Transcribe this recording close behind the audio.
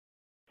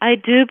I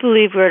do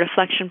believe we're at a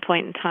inflection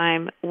point in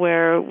time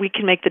where we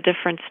can make the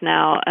difference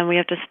now, and we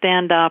have to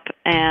stand up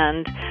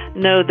and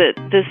know that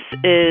this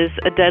is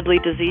a deadly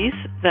disease,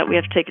 that we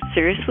have to take it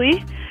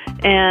seriously,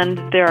 and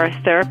there are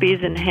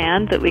therapies in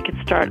hand that we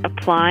can start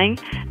applying.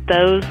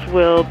 Those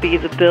will be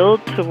the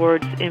build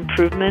towards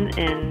improvement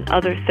in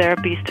other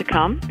therapies to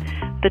come.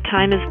 The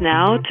time is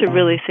now to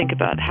really think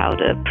about how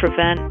to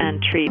prevent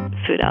and treat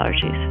food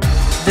allergies.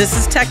 This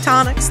is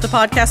Tonics, the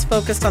podcast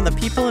focused on the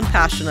people and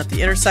passion at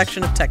the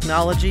intersection of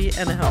technology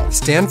and health.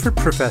 Stanford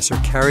professor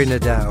Kari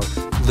Nadeau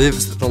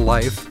lives the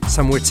life,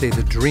 some would say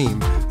the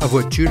dream, of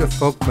what Judah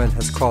Folkman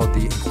has called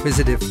the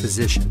inquisitive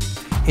physician,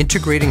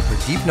 integrating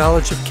her deep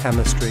knowledge of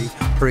chemistry,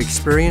 her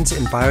experience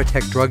in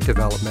biotech drug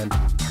development,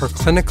 her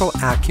clinical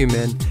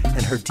acumen,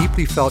 and her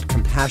deeply felt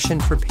compassion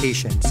for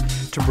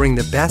patients to bring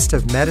the best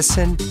of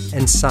medicine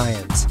and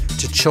science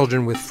to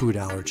children with food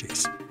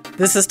allergies.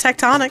 This is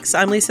Tonics.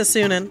 I'm Lisa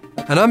Sunin.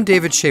 And I'm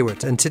David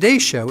Shaywitz, and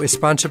today's show is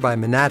sponsored by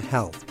Manat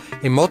Health,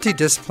 a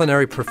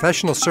multidisciplinary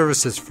professional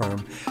services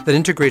firm that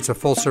integrates a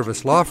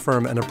full-service law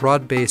firm and a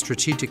broad-based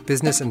strategic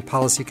business and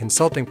policy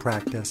consulting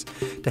practice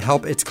to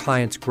help its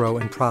clients grow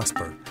and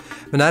prosper.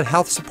 Manat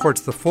Health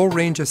supports the full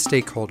range of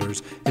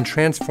stakeholders in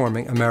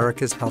transforming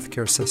America's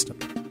healthcare system.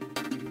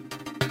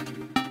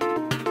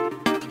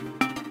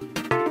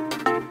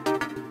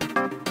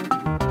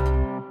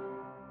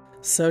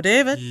 So,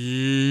 David.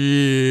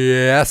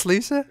 Yes,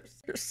 Lisa?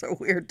 You're so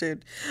weird,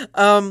 dude.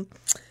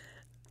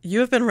 You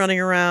have been running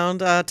around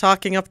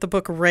talking up the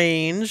book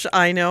Range.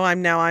 I know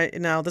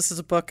now this is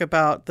a book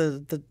about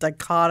the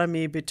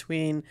dichotomy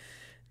between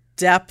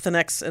depth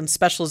and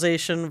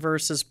specialization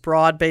versus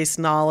broad-based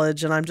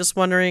knowledge. And I'm just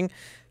wondering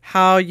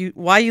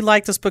why you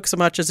like this book so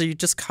much. Are you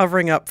just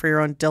covering up for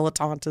your own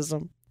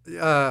dilettantism?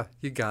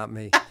 You got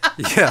me.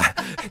 Yeah,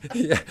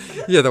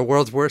 the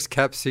world's worst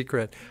kept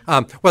secret.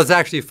 Well, it's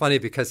actually funny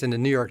because in the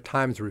New York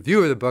Times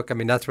review of the book, I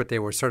mean, that's what they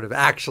were sort of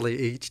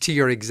actually, to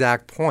your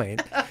exact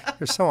point.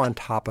 You're so on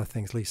top of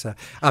things, Lisa.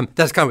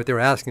 That's kind of what they were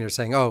asking. They're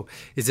saying, oh,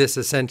 is this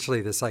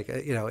essentially this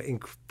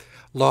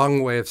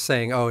long way of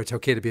saying, oh, it's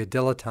okay to be a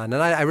dilettante? And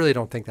I really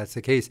don't think that's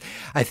the case.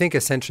 I think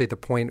essentially the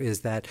point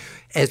is that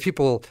as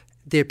people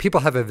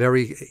have a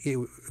very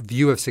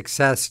view of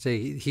success.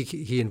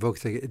 He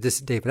invokes this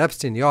David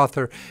Epstein, the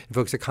author,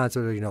 invokes the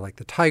concept of like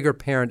the tiger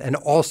parent, and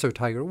also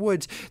Tiger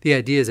Woods. The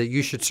idea is that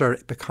you should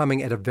start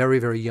becoming at a very,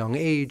 very young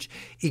age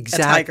a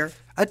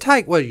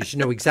tiger. Well, you should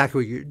know exactly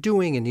what you're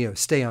doing, and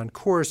stay on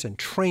course and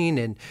train,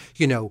 and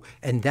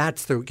and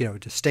that's the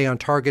to stay on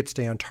target,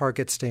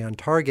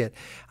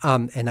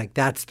 and like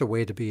that's the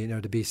way to be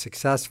to be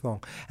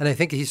successful. And I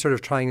think he's sort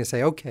of trying to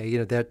say, okay,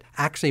 that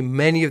actually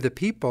many of the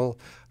people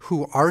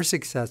who are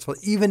successful,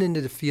 even into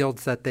the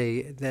fields and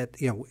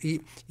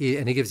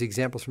he gives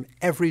examples from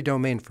every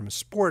domain, from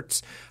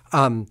sports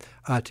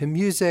to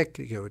music,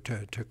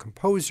 to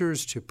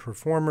composers, to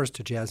performers,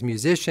 to jazz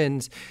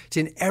musicians,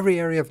 to in every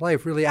area of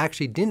life, really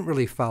actually didn't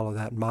really follow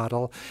that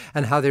model,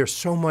 and how there's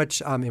so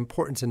much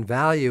importance and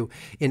value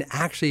in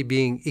actually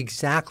being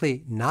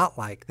exactly not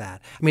like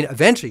that. I mean,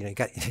 eventually,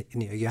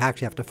 you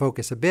actually have to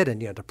focus a bit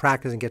and to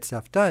practice and get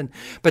stuff done.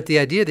 But the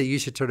idea that you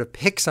should sort of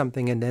pick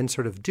something and then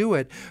sort of do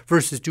it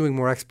versus doing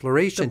more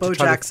exploration to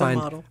try to find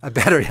model. A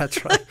better,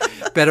 that's right,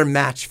 better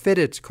match fit.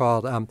 It's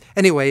called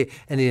anyway,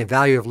 and the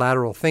value of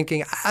lateral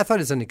thinking. I thought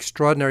it's an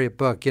extraordinary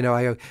book.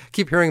 I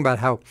keep hearing about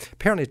how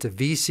apparently it's a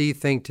VC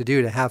thing to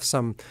do, to have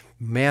some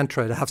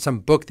mantra, to have some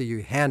book that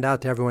you hand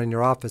out to everyone in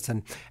your office,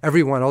 and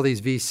all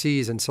these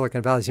VCs in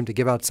Silicon Valley seem to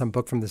give out some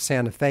book from the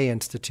Santa Fe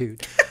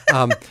Institute,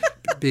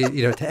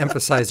 to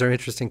emphasize their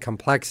interest in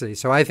complexity.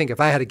 So I think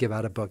if I had to give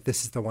out a book,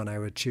 this is the one I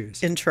would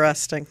choose.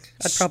 Interesting.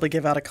 I'd probably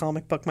give out a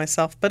comic book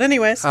myself, but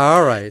anyways.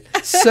 All right.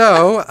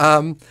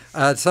 So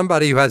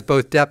somebody who has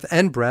both depth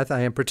and breadth,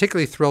 I am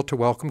particularly thrilled to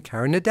welcome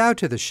Kari Nadeau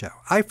to the show.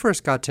 I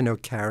first got to know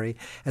Kari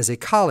as a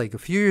colleague a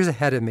few years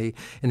ahead of me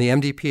in the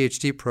MD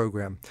PhD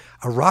program,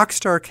 a rock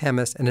star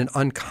chemist and an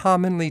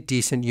uncommonly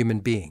decent human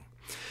being.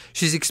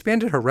 She's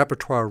expanded her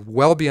repertoire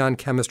well beyond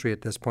chemistry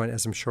at this point,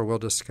 as I'm sure we'll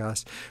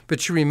discuss, but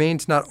she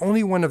remains not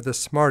only one of the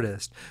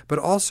smartest, but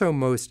also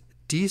most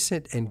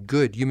decent and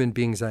good human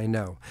beings I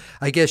know.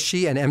 I guess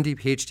she and MD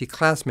PhD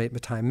classmate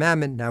Matai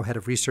Mammon, now head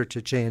of research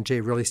at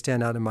J&J, really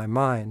stand out in my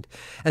mind.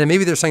 And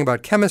maybe there's something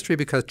about chemistry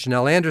because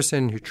Janelle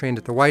Anderson, who trained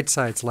at the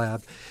Whitesides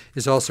lab,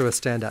 is also a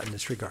standout in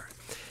this regard.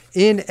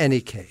 In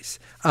any case,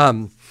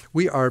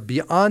 we are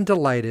beyond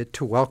delighted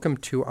to welcome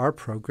to our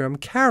program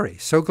Kari.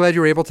 So glad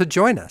you were able to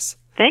join us.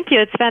 Thank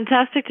you. It's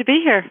fantastic to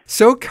be here.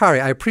 So,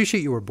 Kari, I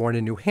appreciate you were born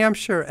in New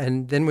Hampshire,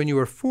 and then when you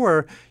were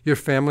 4, your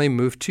family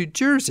moved to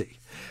Jersey.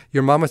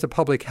 Your mom was a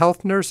public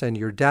health nurse, and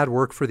your dad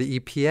worked for the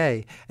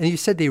EPA. And you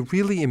said they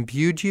really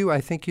imbued you, I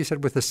think you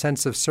said, with a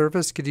sense of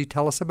service. Could you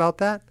tell us about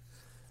that?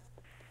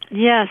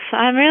 Yes,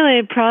 I'm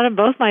really proud of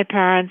both my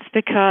parents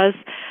because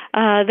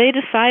they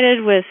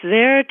decided with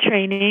their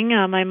training,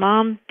 my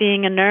mom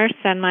being a nurse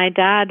and my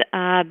dad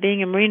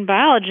being a marine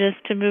biologist,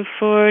 to move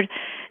forward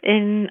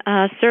in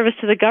service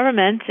to the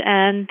government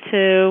and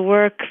to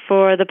work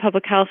for the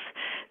public health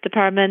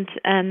Department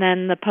and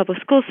then the public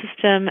school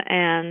system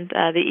and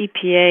the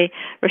EPA,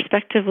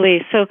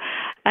 respectively. So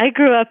I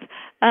grew up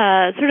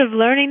sort of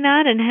learning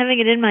that and having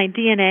it in my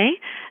DNA.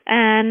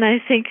 And I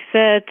think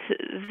that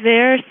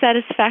their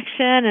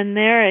satisfaction and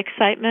their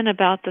excitement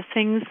about the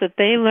things that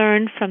they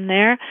learned from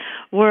their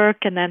work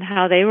and then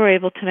how they were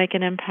able to make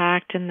an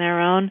impact in their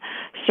own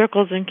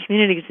circles and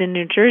communities in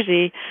New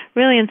Jersey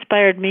really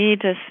inspired me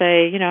to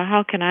say,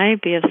 how can I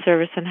be of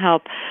service and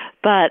help?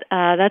 But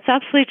that's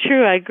absolutely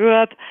true. I grew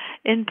up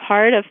in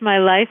part of my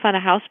life on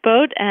a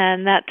houseboat,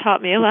 and that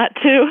taught me a lot,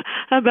 too,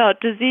 about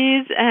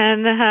disease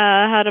and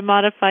how to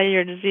modify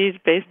your disease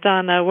based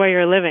on where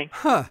you're living.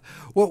 Huh.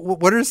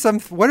 What are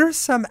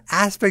some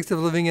aspects of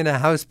living in a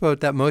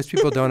houseboat that most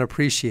people don't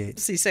appreciate?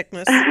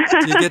 Seasickness.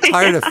 Do you get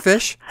tired of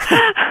fish?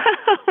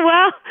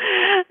 Well,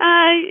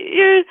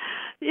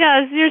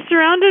 you're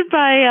surrounded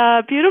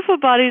by beautiful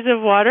bodies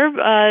of water,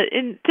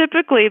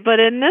 typically, but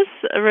in this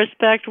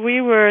respect,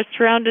 we were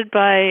surrounded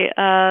by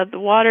the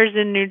waters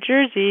in New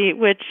Jersey,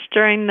 which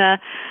during the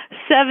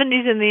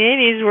 70s and the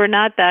 80s were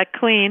not that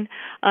clean,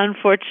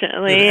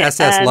 unfortunately. The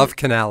SS Love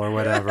Canal or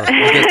whatever. I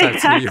guess that's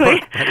exactly. New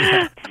York. But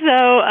yeah.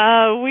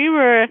 So we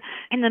were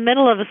in the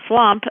middle of a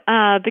swamp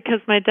because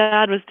my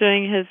dad was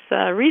doing his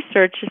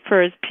research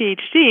for his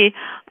PhD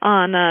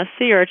on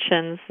sea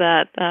urchins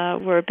that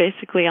were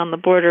basically on the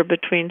border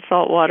between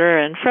saltwater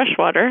and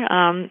freshwater.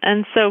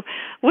 And so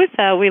with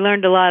that, we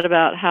learned a lot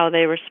about how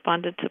they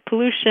responded to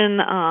pollution.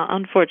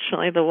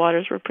 Unfortunately, the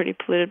waters were pretty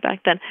polluted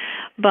back then.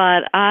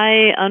 But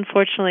I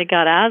unfortunately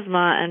got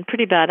asthma and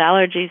pretty bad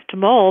allergies to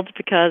mold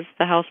because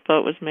the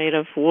houseboat was made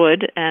of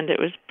wood and it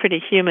was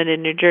pretty humid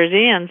in New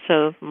Jersey, and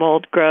so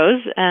mold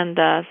grows. And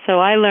so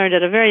I learned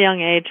at a very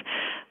young age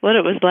what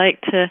it was like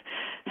to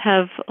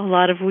have a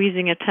lot of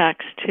wheezing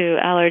attacks to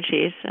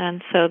allergies.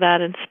 And so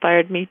that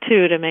inspired me,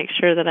 too, to make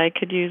sure that I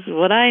could use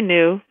what I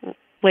knew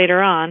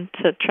later on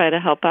to try to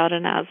help out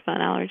in asthma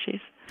and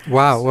allergies.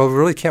 Wow. Well, we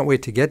really can't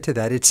wait to get to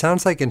that. It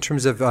sounds like in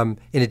terms of, in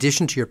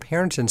addition to your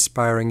parents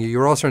inspiring you,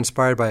 you're also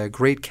inspired by a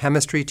great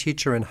chemistry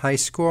teacher in high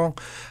school,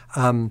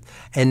 and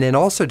then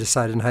also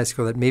decided in high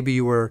school that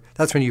maybe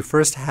that's when you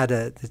first had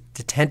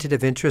the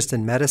tentative interest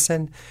in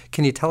medicine.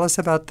 Can you tell us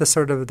about the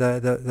sort of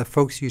the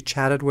folks you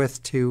chatted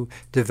with to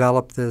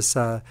develop this,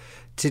 to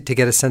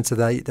get a sense of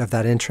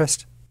that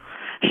interest?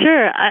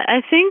 Sure.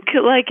 I think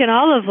like in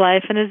all of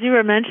life, and as you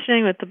were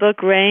mentioning with the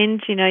book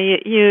Range,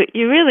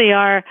 you really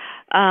are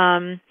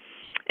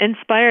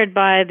inspired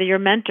by your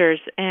mentors,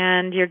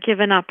 and you're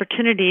given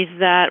opportunities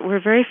that we're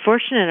very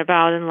fortunate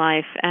about in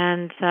life.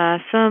 And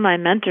some of my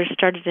mentors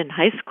started in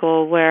high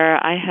school,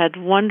 where I had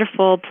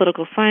wonderful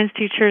political science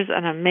teachers,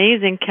 an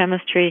amazing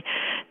chemistry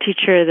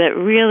teacher that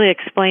really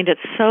explained it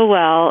so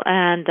well,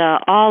 and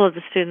all of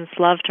the students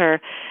loved her.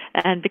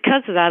 And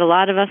because of that, a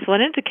lot of us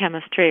went into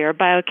chemistry or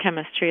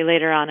biochemistry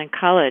later on in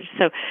college.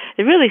 So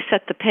it really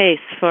set the pace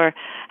for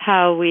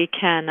how we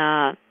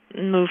can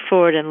move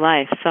forward in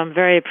life. So I'm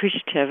very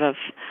appreciative of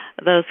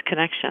those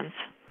connections.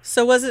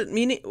 So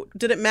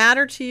did it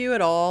matter to you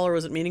at all, or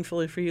was it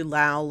meaningful for you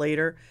now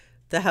later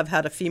to have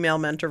had a female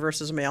mentor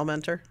versus a male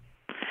mentor?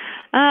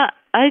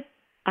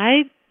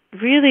 I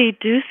really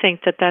do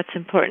think that that's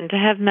important. To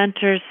have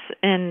mentors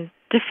in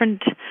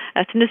different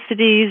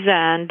ethnicities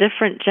and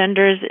different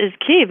genders is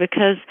key,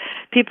 because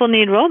people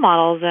need role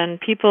models,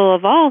 and people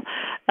of all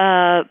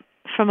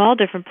from all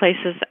different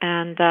places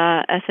and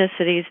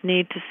ethnicities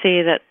need to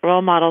see that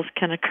role models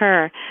can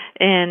occur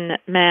in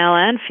male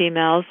and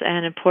females,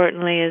 and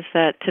importantly is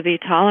that to be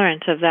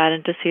tolerant of that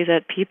and to see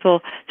that people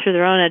through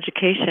their own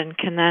education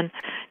can then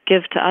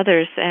give to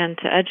others and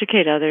to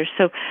educate others.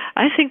 So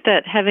I think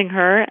that having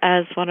her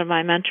as one of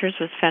my mentors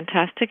was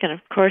fantastic, and of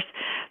course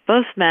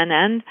both men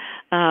and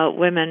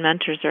women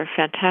mentors are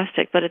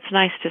fantastic, but it's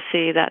nice to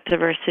see that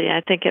diversity.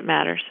 I think it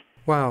matters.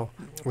 Wow.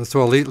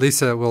 So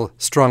Lisa will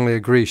strongly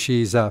agree.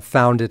 She's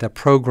founded a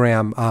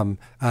program,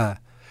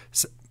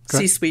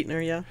 Sea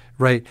Sweetener, yeah.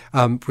 Right,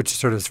 which is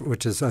sort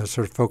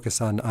of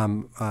focused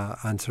on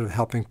sort of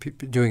helping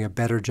doing a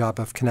better job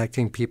of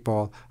connecting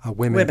people,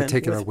 women in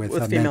particular, with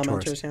female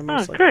mentors.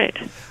 Yeah, great!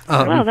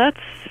 Well, that's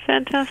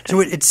fantastic.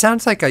 So it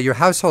sounds like your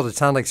household. It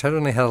sounds like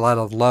certainly had a lot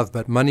of love,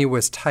 but money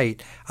was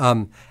tight.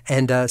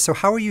 So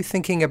how are you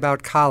thinking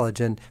about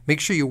college? And make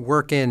sure you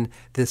work in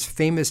this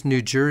famous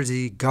New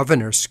Jersey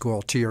governor's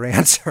school to your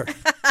answer.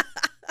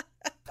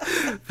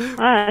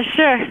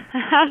 Sure.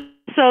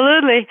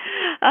 Absolutely.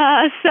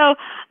 So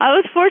I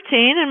was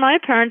 14, and my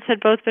parents had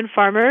both been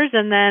farmers,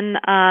 and then,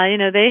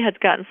 they had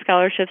gotten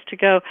scholarships to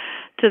go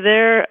to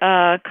their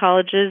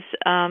colleges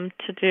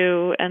to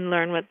do and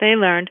learn what they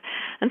learned.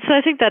 And so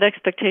I think that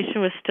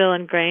expectation was still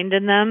ingrained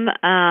in them.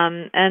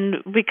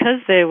 And because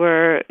they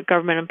were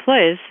government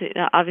employees,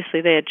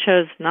 obviously they had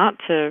chose not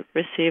to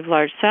receive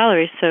large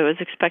salaries, so it was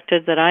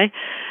expected that I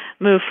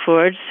move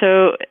forward.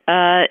 So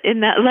in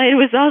that light, it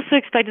was also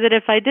expected that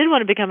if I did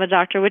want to become a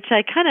doctor, which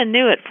I kind of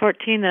knew at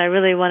 14 that I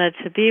really wanted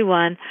to be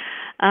one,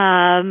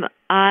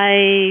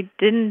 I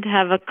didn't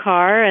have a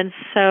car, and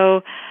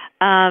so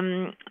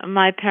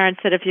my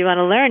parents said, if you want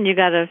to learn, you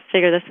got to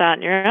figure this out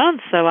on your own.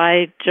 So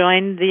I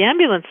joined the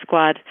ambulance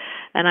squad,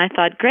 and I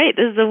thought, great,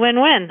 this is a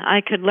win-win.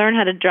 I could learn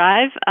how to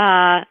drive,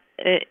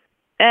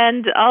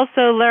 and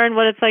also learn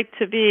what it's like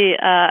to be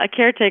a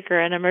caretaker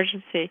and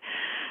emergency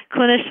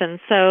clinician.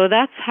 So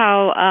that's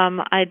how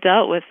I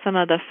dealt with some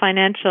of the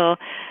financial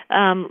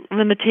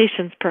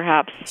limitations,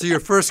 perhaps. So your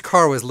first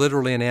car was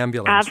literally an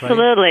ambulance,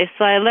 Absolutely. right?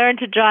 So I learned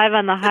to drive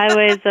on the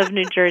highways of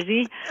New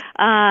Jersey,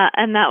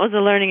 and that was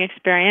a learning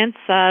experience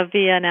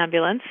via an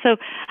ambulance. So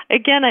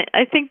again,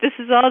 I think this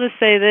is all to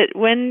say that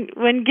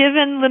when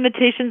given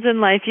limitations in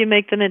life, you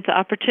make them into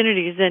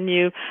opportunities and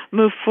you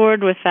move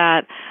forward with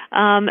that.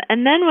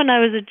 And then when I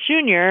was a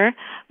junior,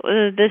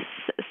 this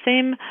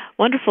same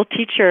wonderful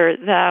teacher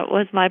that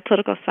was my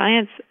political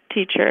science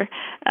teacher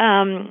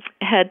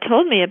had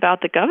told me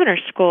about the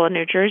governor's school in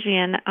New Jersey,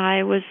 and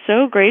I was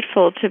so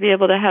grateful to be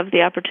able to have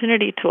the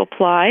opportunity to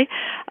apply.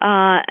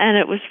 And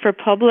it was for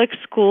public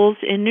schools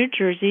in New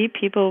Jersey.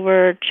 People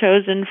were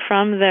chosen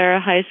from their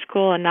high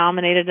school and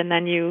nominated, and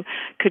then you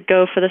could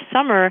go for the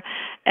summer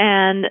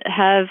and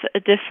have a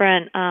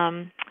different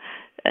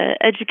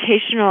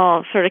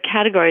educational sort of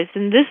categories.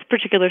 In this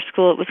particular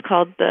school, it was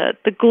called the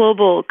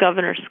Global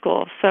Governor's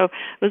School. So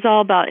it was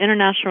all about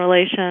international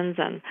relations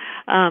and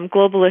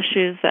global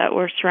issues that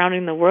were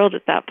surrounding the world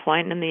at that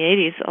point. In the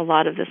 80s, a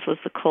lot of this was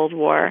the Cold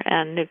War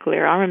and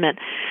nuclear armament.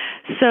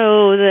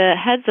 So the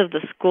heads of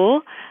the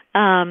school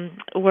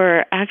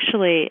were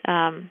actually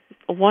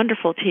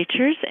wonderful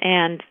teachers,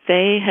 and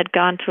they had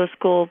gone to a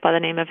school by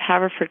the name of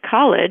Haverford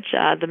College,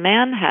 the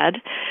man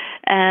had.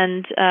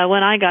 And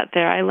when I got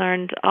there, I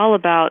learned all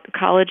about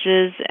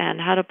colleges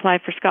and how to apply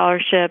for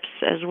scholarships,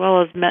 as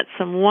well as met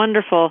some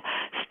wonderful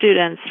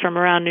students from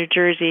around New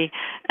Jersey.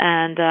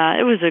 And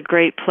it was a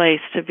great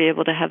place to be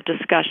able to have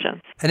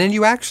discussions. And then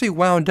you actually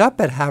wound up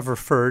at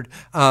Haverford,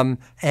 and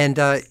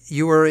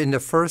you were in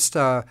the first,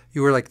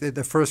 you were like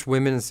the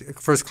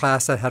first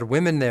class that had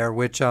women there,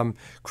 which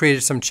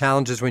created some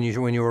challenges when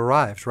you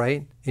arrived,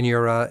 right? In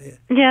your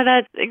Yeah,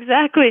 that's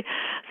exactly.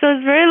 So I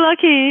was very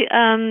lucky.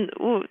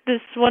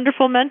 This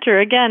wonderful mentor,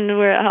 again,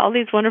 where all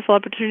these wonderful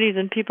opportunities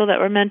and people that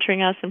were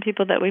mentoring us and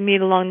people that we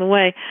meet along the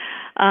way.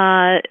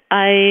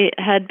 I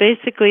had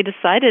basically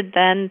decided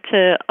then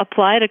to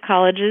apply to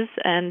colleges,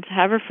 and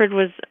Haverford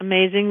was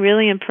amazing,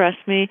 really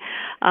impressed me.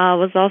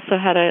 Was also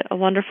had a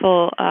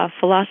wonderful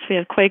philosophy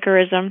of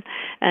Quakerism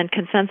and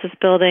consensus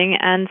building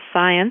and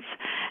science.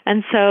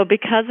 And so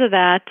because of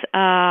that,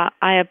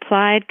 I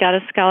applied, got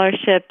a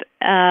scholarship,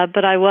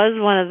 but I was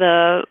one of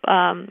the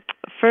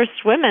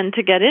first women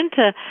to get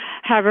into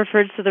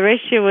Haverford, so the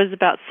ratio was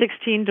about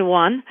 16 to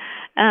 1,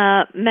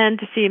 men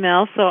to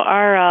female. So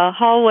our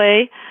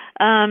hallway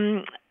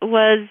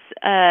was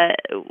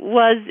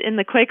in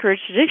the Quaker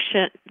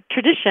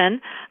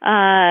tradition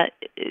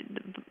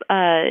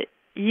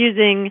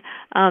using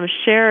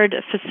shared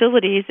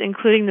facilities,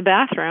 including the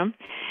bathroom.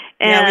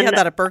 Yeah, we had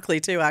that at Berkeley,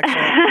 too, actually.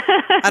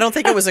 I don't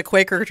think it was a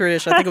Quaker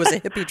tradition. I think it was a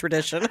hippie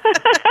tradition.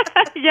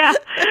 Yeah.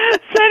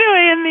 So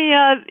anyway, in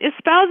the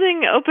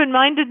espousing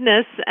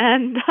open-mindedness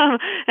and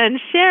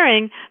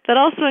sharing, that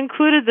also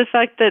included the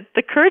fact that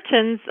the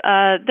curtains,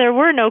 there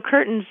were no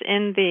curtains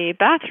in the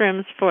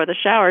bathrooms for the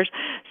showers.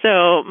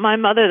 So my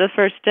mother, the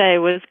first day,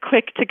 was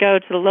quick to go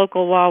to the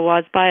local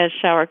Wawa's, buy a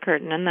shower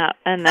curtain, and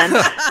then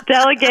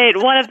delegate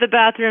one of the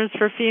bathrooms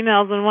for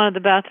females and one of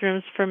the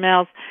bathrooms for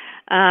males.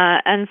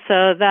 And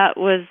so that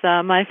was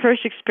my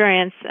first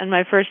experience and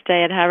my first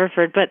day at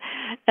Haverford. But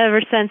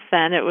ever since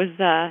then, it was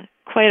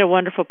quite a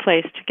wonderful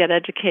place to get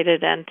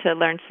educated and to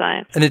learn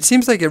science. And it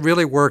seems like it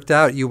really worked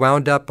out. You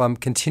wound up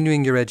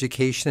continuing your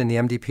education in the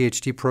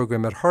MD-PhD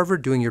program at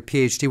Harvard, doing your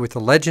PhD with the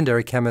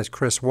legendary chemist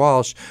Chris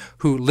Walsh,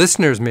 who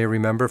listeners may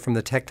remember from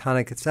the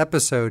Tonics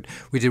episode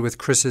we did with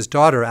Chris's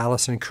daughter,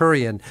 Allison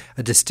Kurian,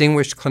 a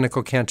distinguished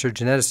clinical cancer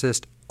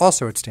geneticist,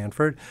 also at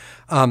Stanford.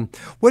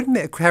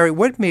 Kari,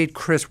 what made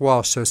Chris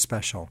Walsh so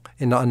special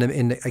in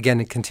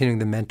continuing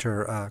the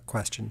mentor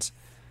questions?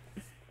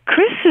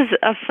 Chris is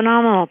a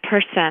phenomenal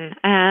person,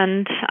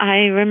 and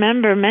I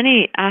remember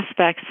many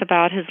aspects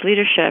about his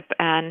leadership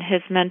and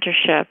his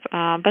mentorship.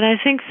 But I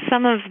think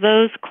some of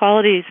those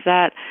qualities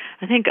that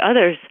I think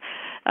others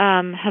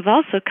have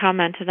also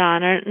commented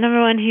on are,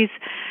 number one, he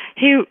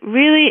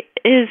really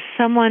is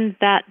someone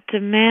that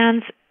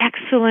demands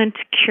excellent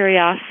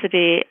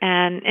curiosity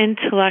and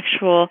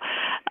intellectual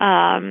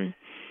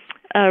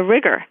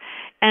rigor.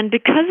 And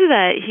because of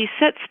that, he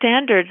set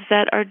standards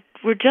that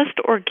were just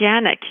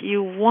organic.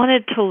 You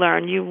wanted to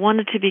learn. You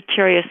wanted to be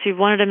curious. You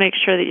wanted to make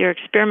sure that your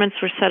experiments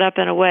were set up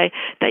in a way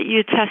that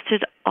you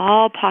tested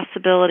all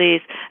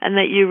possibilities and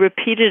that you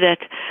repeated it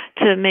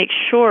to make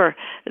sure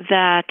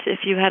that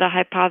if you had a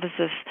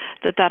hypothesis,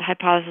 that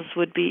hypothesis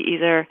would be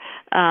either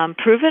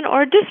proven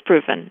or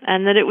disproven,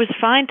 and that it was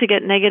fine to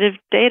get negative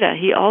data.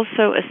 He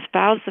also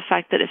espoused the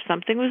fact that if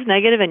something was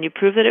negative and you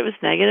proved that it was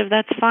negative,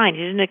 that's fine.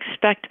 He didn't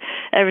expect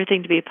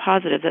everything to be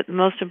positive. That the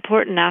most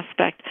important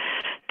aspect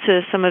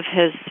to some of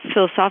his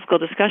philosophical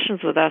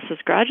discussions with us as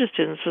graduate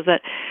students was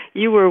that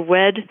you were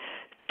wed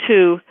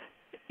to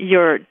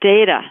your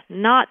data,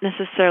 not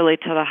necessarily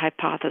to the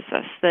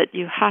hypothesis, that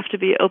you have to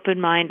be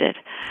open-minded.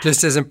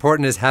 Just as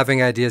important as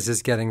having ideas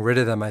is getting rid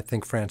of them, I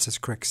think Francis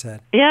Crick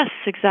said. Yes,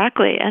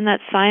 exactly, and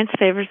that science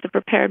favors the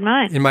prepared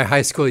mind. In my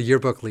high school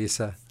yearbook,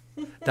 Lisa.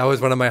 That was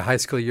one of my high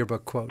school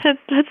yearbook quotes.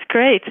 That's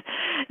great.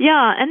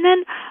 Yeah, and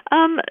then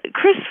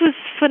Chris was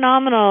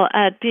phenomenal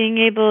at being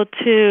able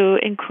to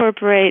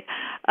incorporate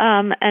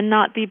and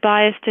not be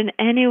biased in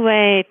any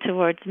way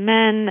towards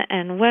men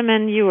and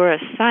women. You were a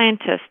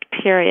scientist,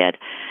 period.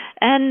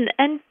 And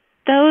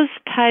those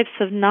types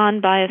of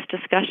non-biased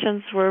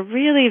discussions were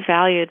really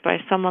valued by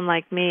someone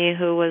like me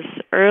who was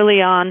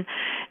early on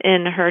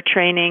in her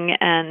training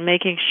and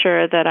making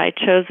sure that I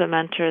chose a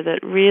mentor that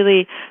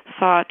really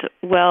thought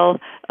well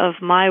of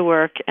my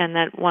work and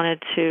that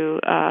wanted to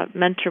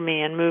mentor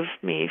me and move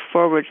me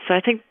forward. So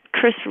I think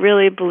Chris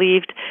really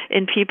believed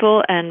in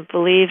people and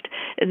believed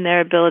in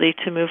their ability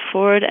to move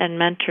forward and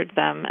mentored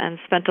them and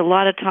spent a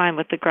lot of time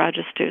with the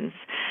graduate students.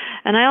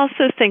 And I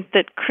also think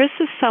that Chris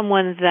is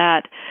someone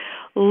that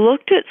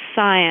looked at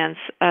science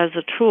as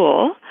a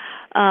tool,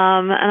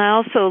 and I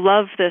also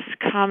love this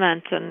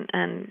comment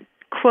and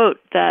quote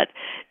that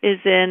is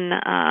in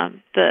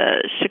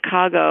the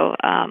Chicago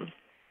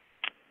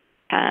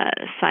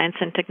Science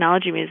and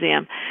Technology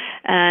Museum,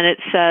 and it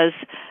says,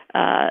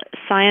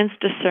 science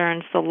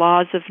discerns the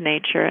laws of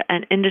nature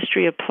and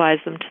industry applies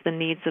them to the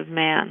needs of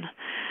man.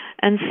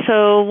 And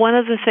so one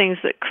of the things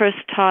that Chris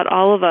taught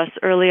all of us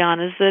early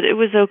on is that it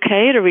was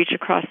okay to reach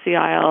across the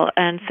aisle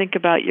and think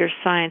about your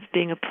science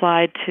being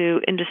applied to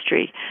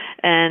industry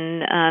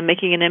and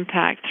making an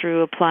impact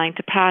through applying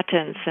to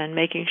patents and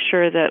making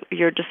sure that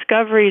your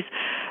discoveries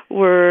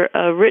were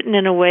written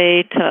in a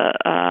way to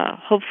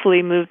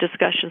hopefully move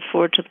discussions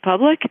forward to the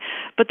public,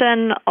 but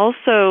then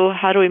also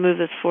how do we move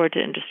this forward to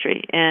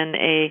industry in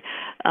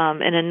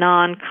a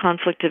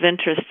non-conflict of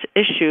interest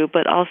issue,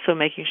 but also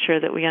making sure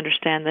that we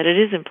understand that it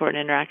is important to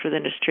interact with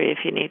industry if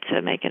you need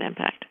to make an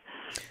impact.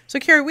 So,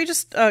 Kari, we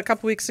just a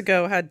couple weeks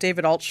ago had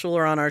David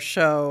Altshuler on our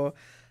show,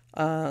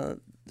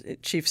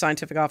 Chief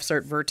Scientific Officer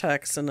at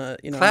Vertex, and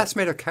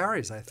classmate of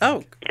Kari's, I think.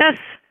 Oh,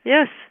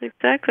 yes,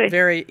 exactly.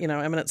 Very,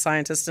 eminent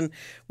scientist, and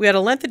we had a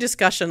lengthy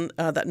discussion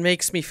that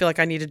makes me feel like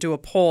I need to do a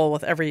poll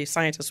with every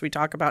scientist we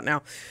talk about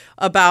now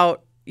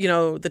about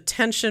the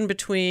tension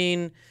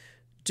between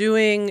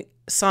doing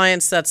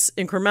science that's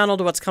incremental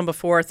to what's come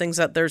before, things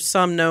that there's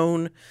some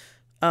known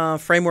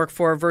framework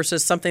for,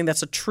 versus something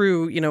that's a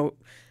true,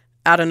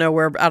 out of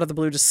nowhere, out of the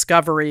blue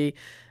discovery.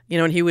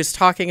 And he was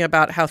talking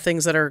about how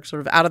things that are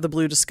sort of out of the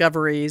blue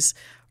discoveries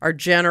are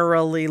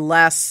generally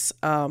less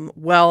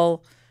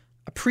well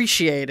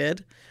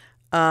appreciated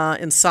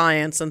in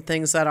science, and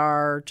things that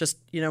are just,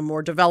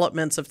 more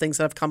developments of things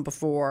that have come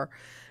before.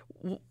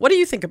 What do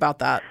you think about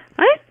that?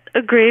 I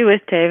agree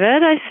with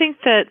David. I think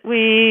that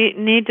we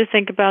need to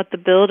think about the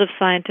build of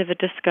scientific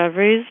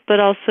discoveries, but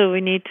also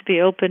we need to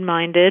be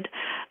open-minded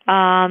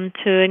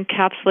to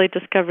encapsulate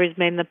discoveries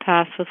made in the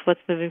past with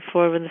what's moving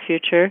forward in the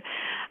future.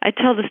 I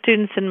tell the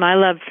students in my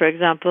lab, for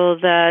example,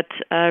 that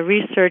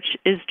research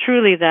is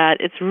truly that.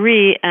 It's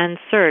and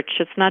search.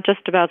 It's not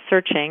just about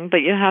searching, but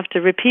you have to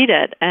repeat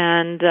it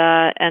and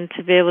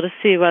to be able to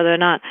see whether or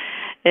not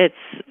it's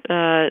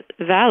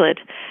valid.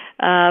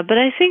 But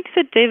I think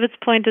that David's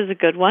point is a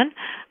good one.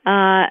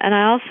 And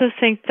I also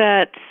think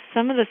that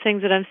some of the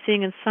things that I'm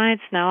seeing in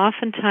science now,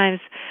 oftentimes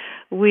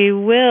we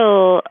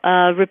will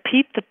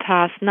repeat the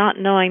past not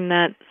knowing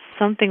that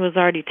something was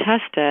already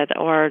tested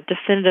or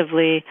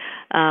definitively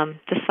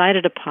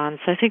decided upon.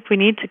 So I think we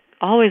need to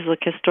always look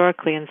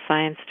historically in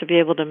science to be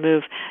able to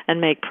move and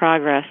make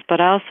progress.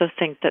 But I also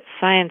think that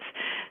science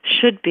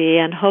should be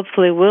and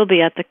hopefully will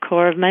be at the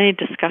core of many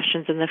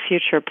discussions in the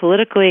future,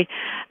 politically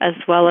as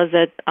well as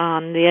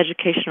on the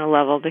educational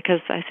level,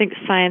 because I think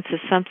science is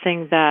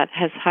something that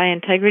has high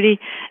integrity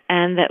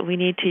and that we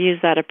need to use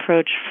that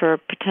approach for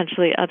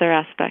potentially other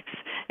aspects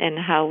in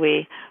how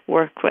we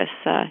work with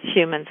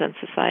humans and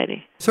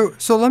society.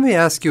 So let me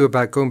ask you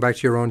about going back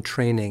to your own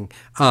training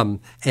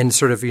and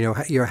sort of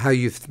how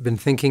you've been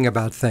thinking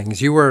about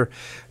things. You were,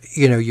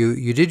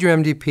 you did your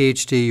MD,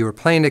 PhD. You were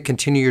planning to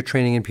continue your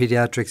training in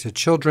pediatrics at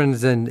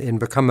Children's and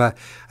become a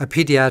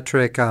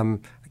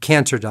pediatric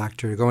cancer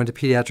doctor, go into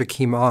pediatric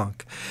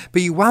heme-onc.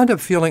 But you wound up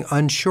feeling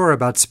unsure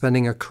about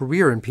spending a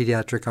career in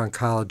pediatric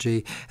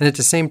oncology, and at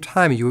the same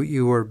time,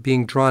 you were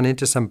being drawn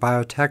into some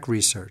biotech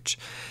research.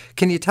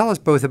 Can you tell us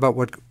both about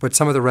what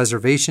some of the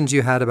reservations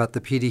you had about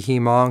the PD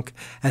heme-onc,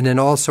 and then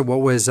also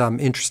what was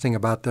interesting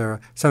about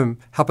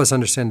help us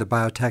understand the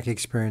biotech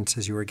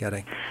experiences you were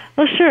getting?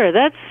 Well, sure.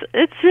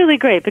 It's really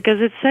great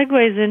because it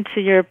segues into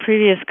your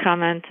previous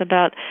comment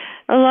about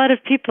a lot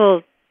of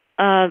people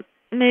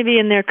maybe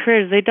in their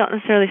careers, they don't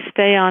necessarily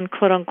stay on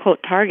quote-unquote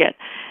target.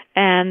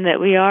 and that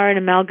we are an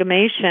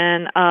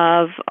amalgamation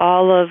of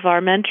all of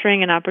our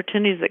mentoring and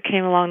opportunities that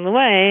came along the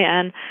way.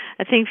 And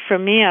I think for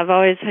me, I've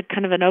always had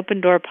kind of an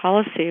open door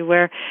policy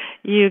where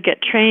you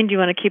get trained, you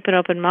want to keep an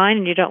open mind,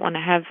 and you don't want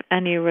to have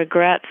any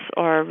regrets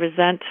or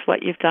resent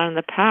what you've done in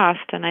the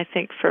past. And I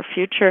think for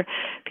future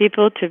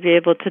people to be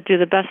able to do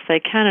the best they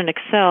can and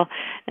excel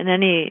in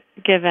any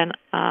given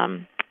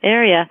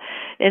area.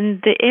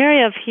 In the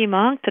area of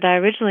hem-onc that I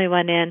originally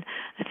went in,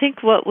 I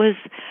think what was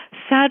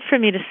sad for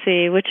me to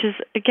see, which is,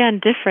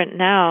 again, different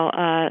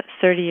now,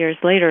 30 years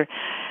later,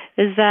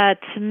 is that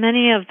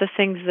many of the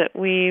things that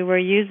we were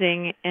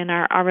using in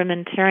our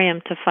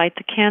armamentarium to fight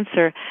the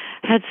cancer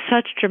had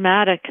such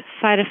dramatic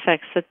side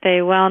effects that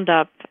they wound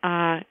up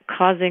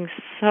causing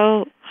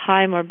so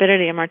high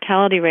morbidity and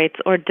mortality rates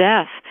or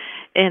death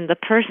in the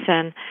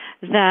person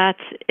that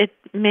it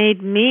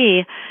made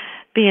me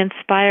be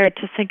inspired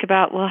to think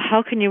about, well,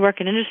 how can you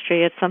work in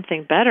industry at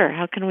something better?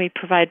 How can we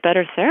provide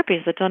better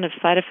therapies that don't have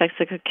side effects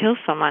that could kill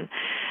someone?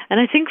 And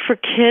I think for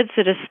kids,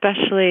 it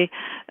especially,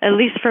 at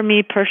least for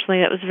me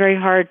personally, it was very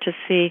hard to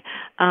see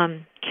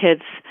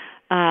kids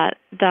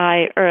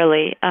die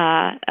early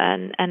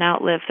and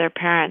outlive their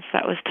parents.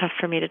 That was tough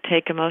for me to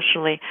take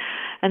emotionally.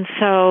 And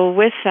so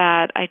with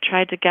that, I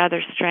tried to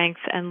gather strength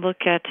and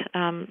look at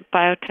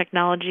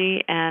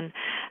biotechnology. And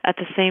at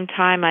the same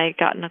time, I had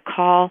gotten a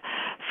call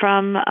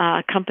from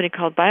a company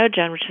called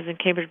Biogen, which was in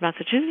Cambridge,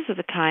 Massachusetts at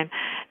the time.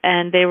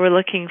 And they were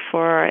looking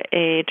for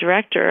a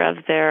director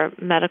of their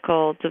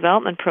medical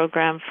development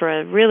program for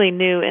a really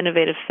new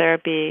innovative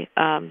therapy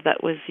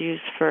that was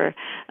used for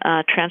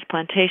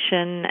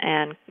transplantation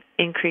and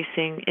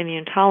increasing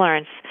immune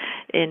tolerance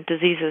in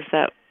diseases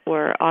that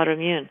were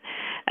autoimmune.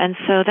 And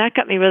so that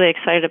got me really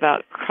excited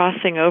about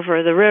crossing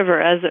over the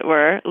river, as it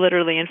were,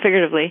 literally and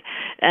figuratively,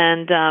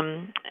 and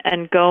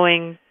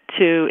going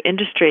to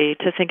industry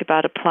to think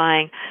about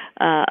applying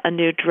a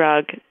new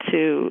drug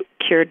to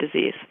cure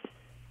disease.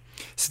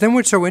 So then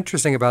what's so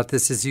interesting about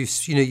this is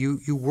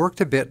you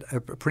worked a bit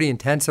pretty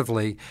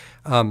intensively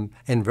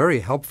and very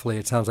helpfully,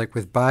 it sounds like,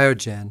 with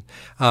Biogen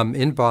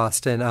in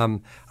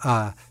Boston.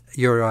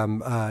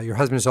 Your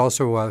husband is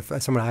also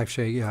someone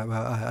actually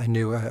I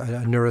knew,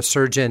 a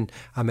neurosurgeon.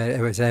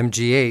 It was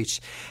MGH,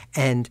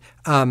 and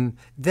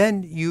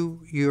then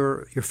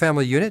your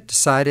family unit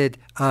decided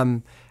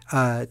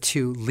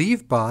to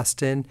leave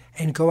Boston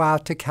and go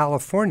out to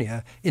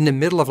California in the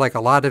middle of like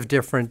a lot of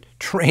different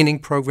training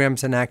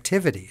programs and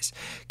activities.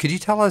 Could you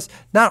tell us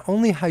not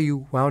only how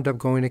you wound up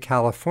going to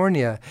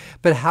California,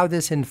 but how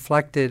this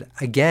inflected,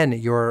 again,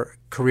 your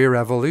career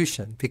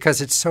evolution?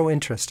 Because it's so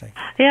interesting.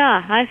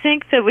 Yeah, I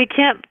think that we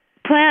can't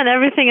plan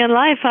everything in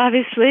life,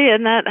 obviously,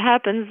 and that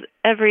happens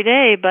every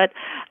day. But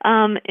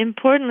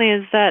importantly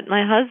is that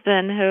my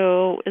husband,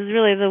 who is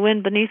really the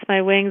wind beneath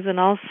my wings and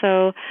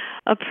also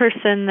a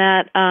person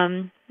that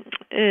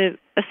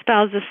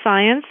espouses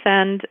science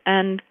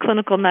and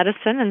clinical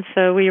medicine, and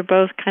so we are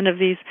both kind of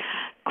these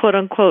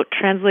quote-unquote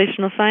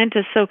translational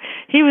scientists. So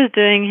he was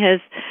doing his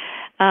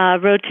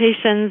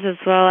rotations as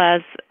well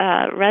as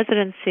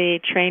residency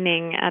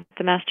training at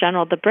the Mass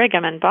General, the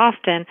Brigham in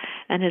Boston,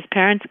 and his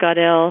parents got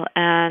ill,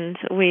 and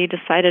we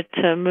decided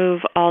to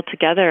move all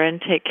together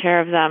and take care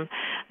of them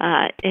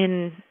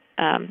in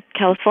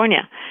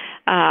California.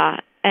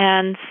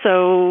 And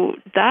so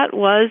that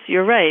was,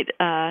 you're right,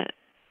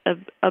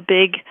 a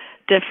big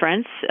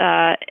difference.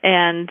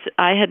 And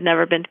I had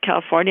never been to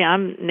California.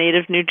 I'm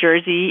native New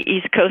Jersey,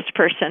 East Coast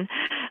person.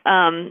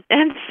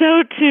 And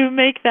so to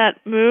make that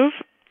move,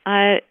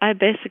 I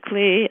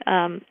basically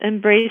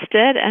embraced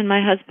it, and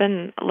my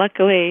husband,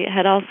 luckily,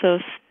 had also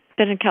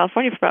been in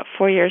California for about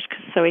 4 years,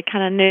 so he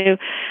kind of knew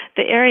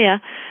the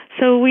area.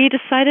 So we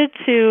decided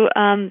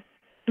to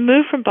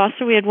move from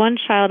Boston. We had one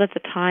child at the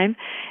time,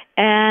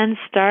 and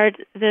start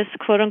this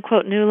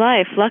quote-unquote new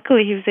life.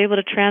 Luckily, he was able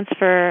to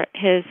transfer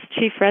his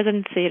chief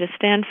residency to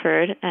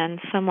Stanford, and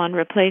someone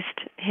replaced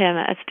him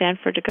at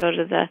Stanford to go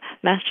to the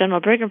Mass General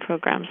Brigham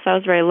program. So I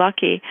was very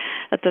lucky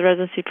that the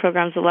residency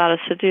programs allowed us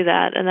to do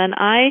that. And then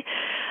I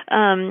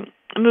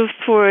moved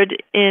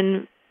forward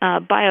in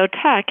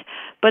biotech,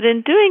 but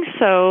in doing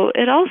so,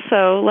 it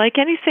also, like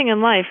anything in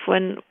life,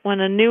 when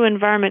a new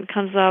environment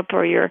comes up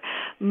or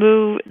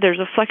there's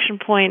a flexion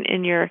point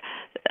in your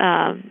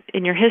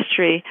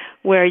history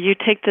where you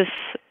take this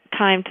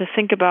time to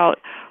think about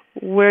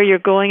where you're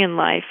going in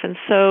life. And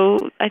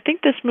so I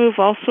think this move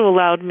also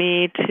allowed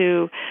me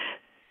to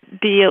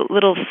be a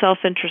little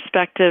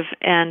self-introspective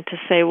and to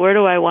say, where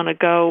do I want to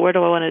go? Where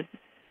do I want to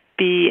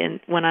be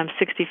when I'm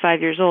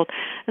 65 years old?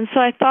 And so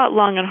I thought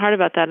long and hard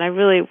about that, and I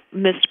really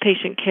missed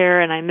patient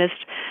care, and I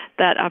missed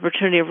that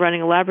opportunity of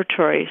running a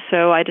laboratory.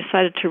 So I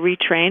decided to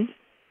retrain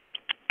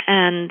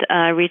in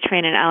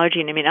allergy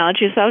and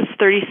immunology. So I was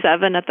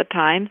 37 at the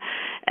time,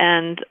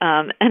 and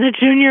a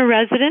junior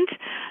resident.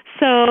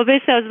 So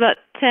basically I was about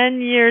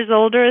 10 years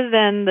older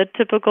than the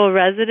typical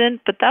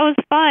resident, but that was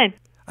fine.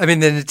 I mean,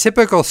 the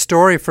typical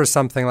story for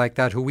something like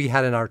that, who we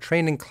had in our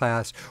training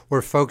class,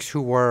 were folks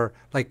who were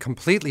like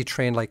completely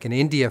trained, like in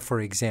India,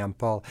 for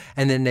example,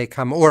 and then they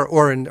come,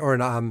 or in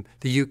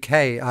the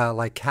UK,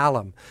 like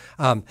Callum,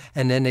 and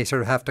then they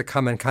sort of have to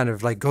come and kind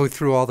of like go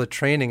through all the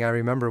training. I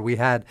remember we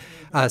had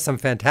some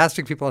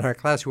fantastic people in our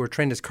class who were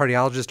trained as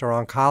cardiologists or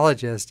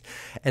oncologists,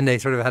 and they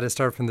sort of had to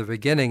start from the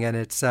beginning. And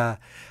it's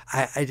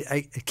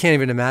I can't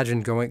even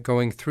imagine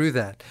going through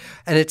that.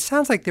 And it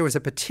sounds like there was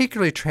a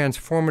particularly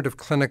transformative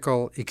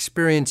clinical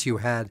experience you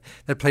had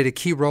that played a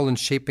key role in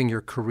shaping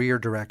your career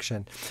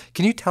direction.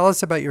 Can you tell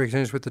us about your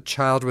experience with a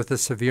child with a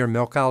severe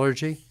milk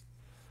allergy?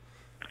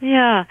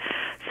 Yeah.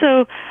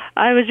 So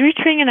I was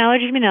retraining in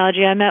allergy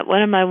immunology. I met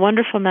one of my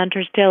wonderful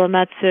mentors, Dale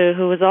Ametsu,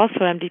 who was also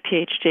MD,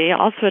 PhD,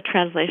 also a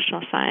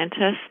translational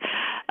scientist.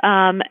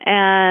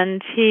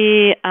 And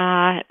he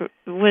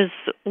was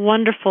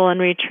wonderful in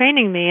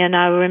retraining me. And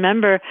I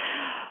remember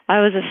I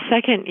was a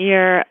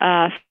second-year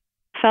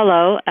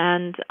fellow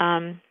and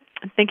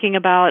thinking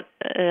about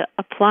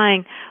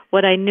applying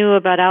what I knew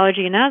about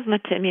allergy and asthma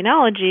to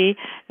immunology,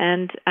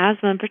 and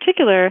asthma in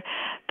particular.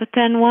 But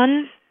then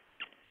one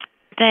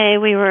day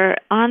we were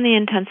on the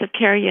intensive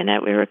care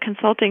unit. We were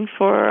consulting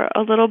for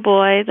a little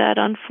boy that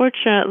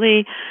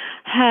unfortunately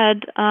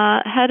had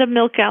a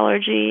milk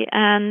allergy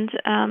and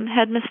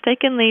had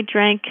mistakenly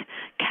drank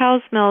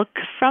cow's milk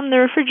from the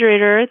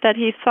refrigerator that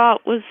he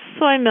thought was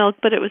soy milk,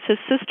 but it was his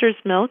sister's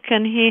milk,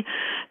 and he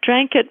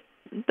drank it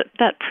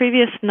that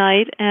previous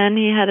night, and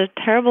he had a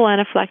terrible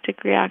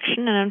anaphylactic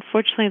reaction, and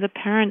unfortunately the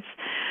parents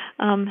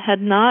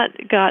had not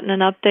gotten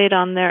an update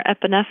on their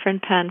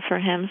epinephrine pen for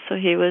him, so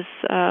he was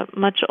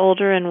much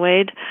older and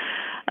weighed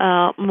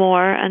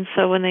more, and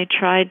so when they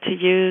tried to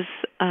use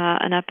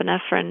an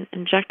epinephrine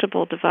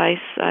injectable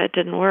device, it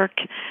didn't work,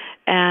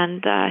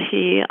 and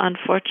he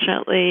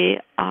unfortunately,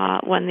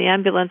 when the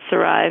ambulance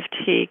arrived,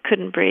 he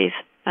couldn't breathe,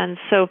 and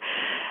so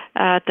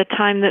at the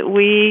time that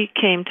we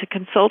came to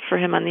consult for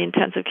him on the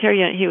intensive care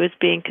unit, he was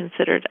being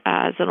considered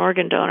as an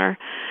organ donor.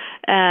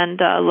 And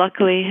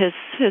luckily,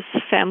 his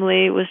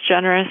family was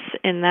generous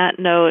in that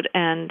note,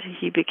 and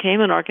he became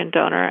an organ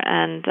donor.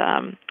 And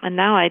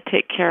now I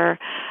take care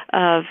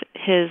of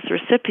his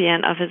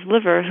recipient of his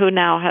liver, who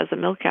now has a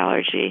milk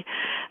allergy.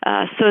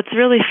 So it's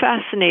really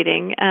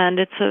fascinating, and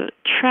it's a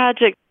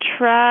tragic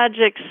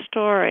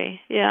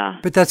story. Yeah.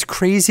 But that's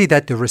crazy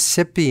that the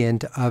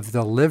recipient of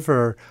the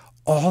liver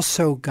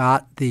also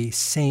got the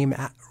same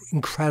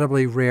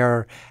incredibly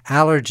rare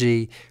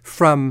allergy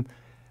from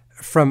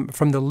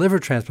the liver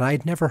transplant.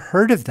 I'd never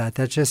heard of that.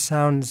 That just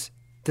sounds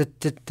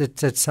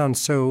that sounds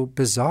so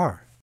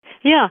bizarre.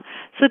 Yeah.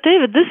 So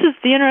David, this is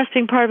the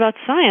interesting part about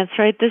science,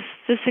 right?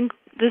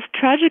 This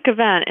tragic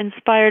event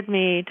inspired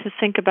me to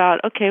think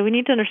about, okay, we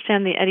need to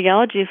understand the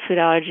etiology of food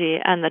allergy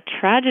and the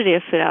tragedy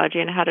of food allergy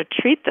and how to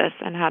treat this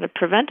and how to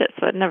prevent it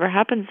so it never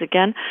happens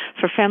again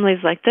for families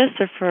like this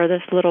or for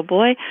this little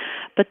boy.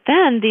 But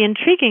then the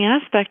intriguing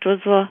aspect was,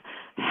 well,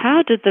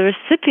 how did the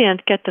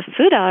recipient get the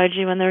food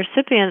allergy when the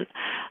recipient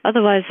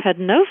otherwise had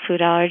no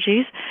food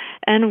allergies?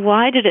 And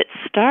why did it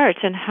start?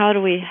 And how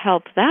do we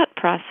help that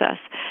process?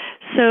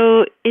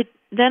 So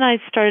then I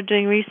started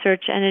doing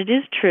research, and it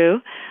is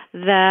true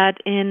that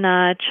in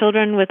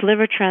children with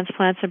liver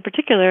transplants in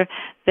particular,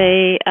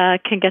 they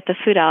can get the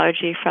food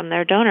allergy from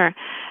their donor.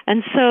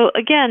 And so,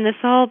 again, this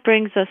all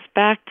brings us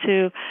back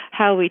to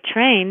how we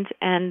trained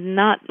and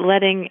not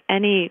letting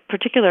any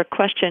particular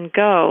question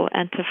go,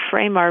 and to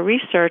frame our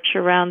research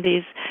around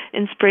these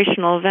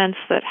inspirational events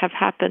that have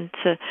happened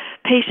to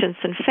patients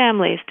and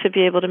families to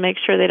be able to make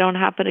sure they don't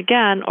happen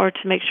again, or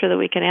to make sure that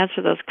we can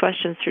answer those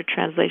questions through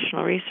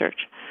translational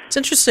research. It's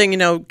interesting,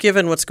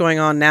 given what's going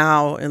on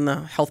now in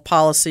the health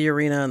policy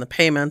arena and the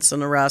payments and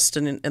the rest,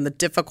 and the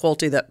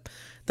difficulty that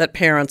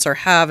parents are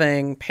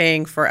having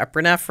paying for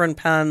epinephrine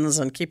pens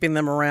and keeping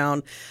them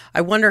around.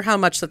 I wonder how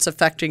much that's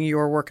affecting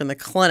your work in the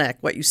clinic,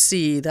 what you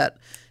see that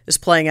is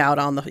playing out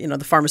on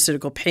the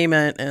pharmaceutical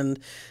payment and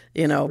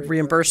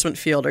reimbursement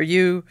field. Are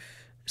you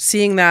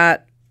seeing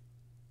that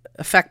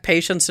affect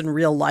patients in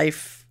real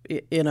life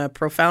in a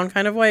profound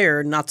kind of way,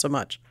 or not so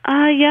much?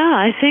 Yeah,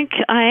 I think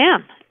I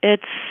am.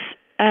 It's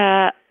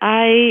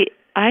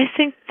I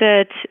think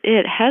that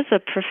it has a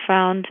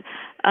profound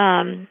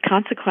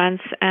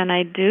consequence, and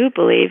I do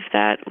believe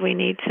that we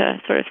need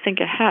to sort of think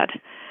ahead.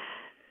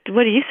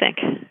 What do you think?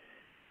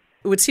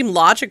 It would seem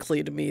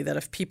logically to me that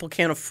if people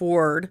can't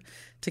afford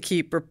to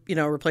keep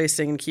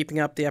replacing and keeping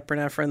up the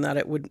epinephrine, that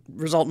it would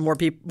result in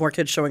more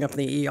kids showing up in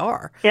the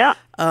ER. Yeah.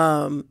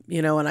 And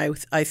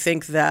I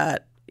think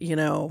that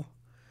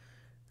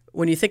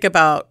when you think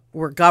about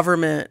where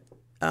government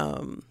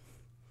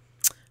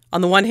on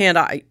the one hand,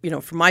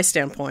 from my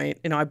standpoint,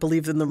 I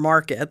believe in the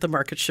market. The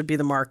market should be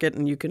the market,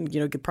 and you can,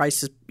 get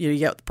prices. You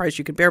get the price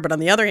you can bear. But on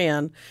the other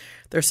hand,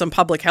 there's some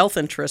public health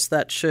interests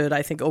that should,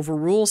 I think,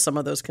 overrule some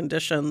of those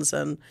conditions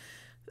and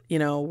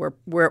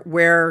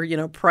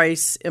where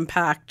price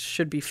impact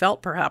should be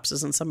felt, perhaps,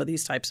 is in some of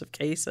these types of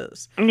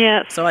cases.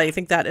 Yes. So I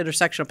think that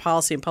intersection of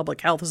policy and public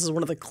health, this is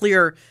one of the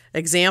clear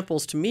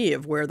examples to me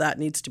of where that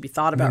needs to be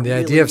thought about. The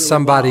really, idea of really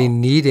somebody well.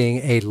 needing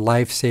a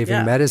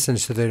life-saving medicine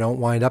so they don't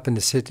wind up in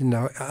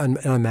an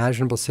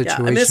unimaginable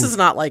situation. Yeah, and this is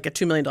not like a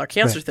 $2 million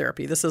cancer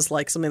therapy. This is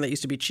like something that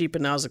used to be cheap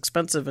and now is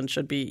expensive and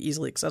should be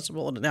easily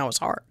accessible, and now is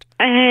hard.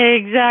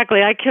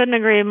 Exactly. I couldn't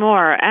agree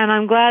more. And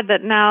I'm glad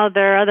that now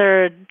there are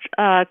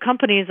other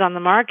companies on the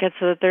market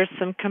so that there's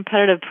some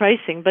competitive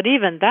pricing. But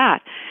even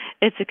that,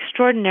 it's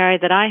extraordinary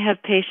that I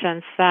have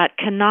patients that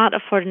cannot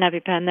afford an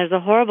EpiPen. There's a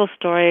horrible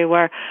story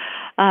where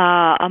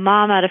a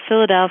mom out of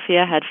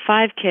Philadelphia had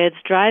 5 kids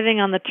driving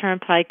on the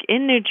turnpike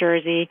in New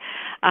Jersey,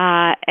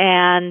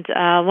 and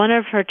one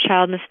of her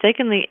child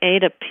mistakenly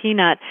ate a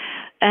peanut,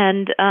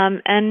 and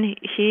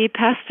he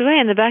passed away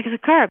in the back of the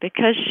car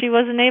because she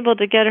wasn't able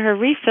to get her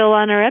refill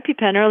on her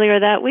EpiPen earlier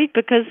that week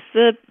because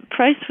the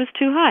price was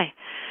too high.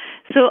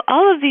 So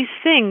all of these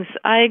things,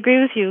 I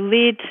agree with you,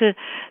 lead to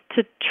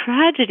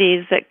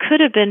tragedies that could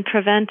have been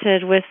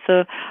prevented with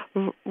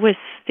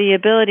the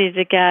ability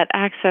to get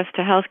access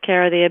to health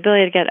care, the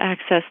ability to get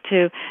access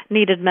to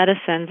needed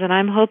medicines. And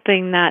I'm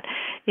hoping that,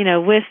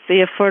 with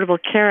the Affordable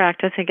Care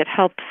Act, I think it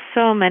helps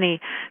so many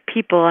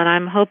people, and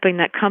I'm hoping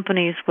that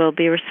companies will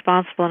be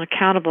responsible and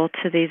accountable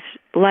to these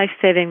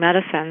life-saving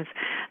medicines.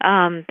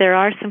 There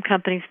are some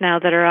companies now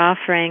that are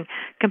offering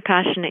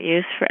compassionate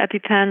use for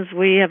EpiPens.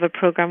 We have a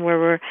program where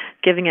we're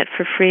giving it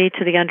for free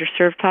to the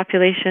underserved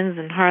populations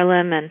in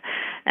Harlem and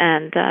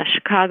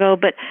Chicago,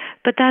 but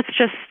that's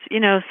just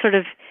sort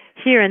of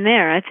here and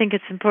there. I think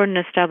it's important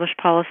to establish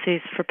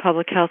policies for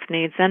public health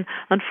needs, and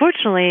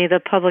unfortunately, the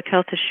public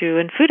health issue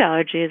in food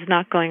allergy is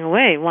not going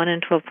away. 1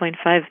 in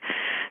 12.5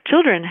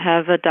 children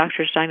have a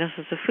doctor's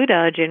diagnosis of food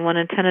allergy, and 1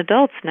 in 10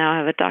 adults now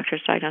have a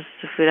doctor's diagnosis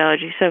of food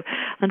allergy. So,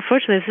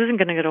 unfortunately, this isn't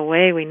going to go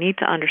away. We need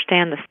to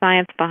understand the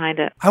science behind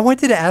it. I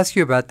wanted to ask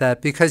you about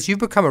that because you've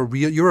become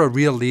you're a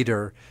real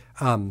leader.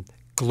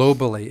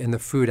 Globally in the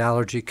food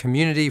allergy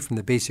community, from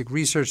the basic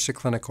research to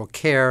clinical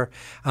care,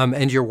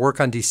 and your work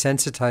on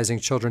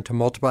desensitizing children to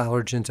multiple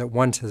allergens at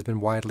once has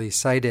been widely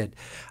cited.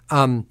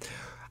 I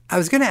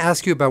was going to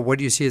ask you about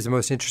what you see as the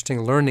most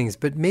interesting learnings,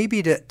 but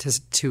maybe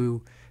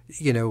to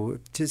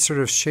sort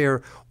of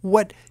share,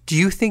 what do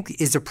you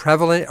think is the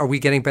prevalent? Are we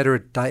getting better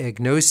at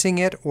diagnosing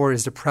it, or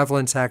is the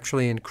prevalence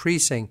actually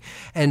increasing?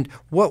 And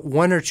what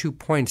 1 or 2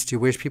 points do you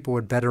wish people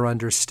would better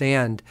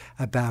understand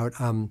about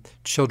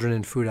children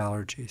and food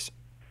allergies?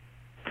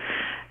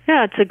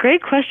 Yeah, it's a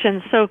great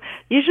question. So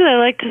usually I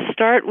like to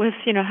start with,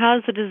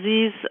 how's the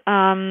disease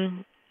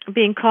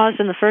being caused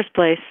in the first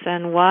place,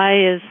 and why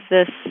is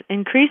this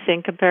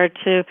increasing compared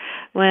to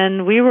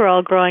when we were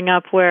all growing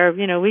up where,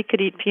 we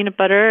could eat peanut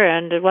butter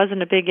and it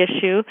wasn't a big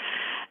issue.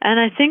 And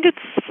I think it's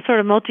sort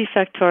of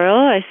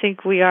multifactorial. I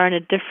think we are in a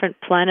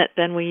different planet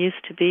than we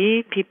used to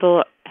be.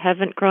 People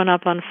haven't grown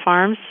up on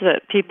farms, so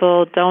that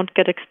people don't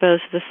get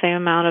exposed to the same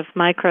amount of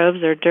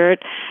microbes or dirt.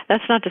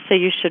 That's not to say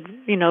you should,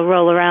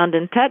 roll around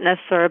in tetanus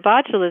or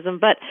botulism,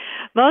 but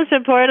most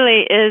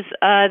importantly is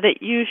that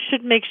you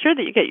should make sure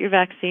that you get your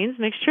vaccines,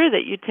 make sure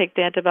that you take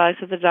the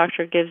antibiotics that the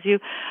doctor gives you,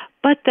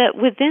 but that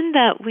within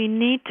that we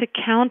need to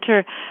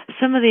counter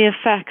some of the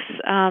effects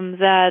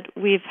that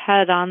we've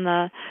had on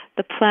the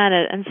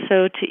planet. And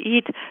so to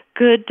eat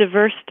good,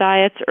 diverse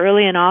diets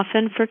early and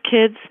often for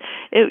kids,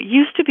 it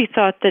used to be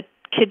thought that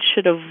kids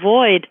should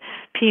avoid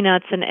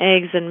peanuts and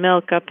eggs and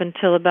milk up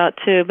until about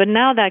 2. But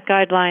now that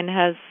guideline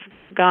has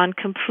gone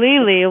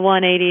completely a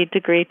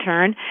 180-degree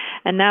turn,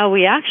 and now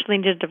we actually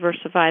need to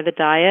diversify the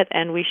diet,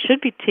 and we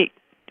should be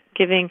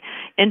giving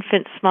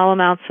infants small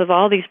amounts of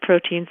all these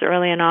proteins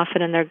early and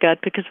often in their gut,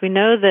 because we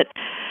know that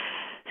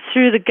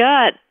through the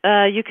gut,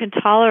 you can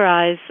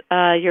tolerize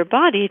your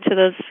body to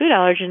those food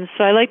allergens.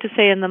 So I like to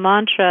say in the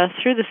mantra,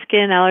 through the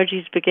skin,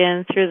 allergies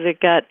begin, through the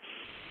gut,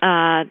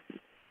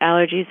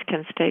 allergies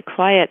can stay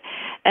quiet.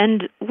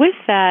 And with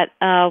that,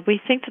 we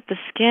think that the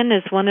skin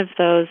is one of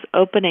those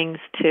openings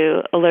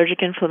to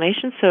allergic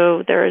inflammation.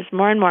 So there is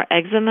more and more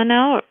eczema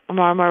now,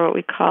 more and more what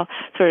we call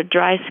sort of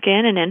dry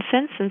skin in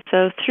infants. And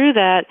so through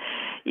that,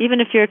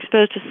 even if you're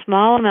exposed to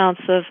small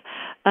amounts of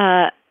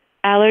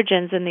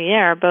allergens in the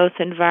air, both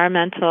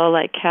environmental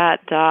like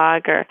cat,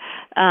 dog,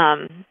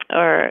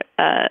 or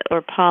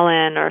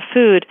pollen or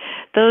food,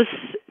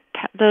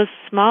 those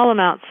small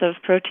amounts of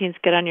proteins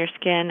get on your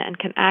skin and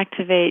can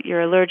activate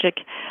your allergic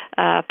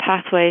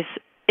pathways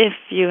if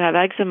you have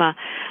eczema.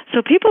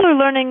 So people have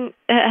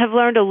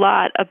learned a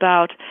lot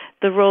about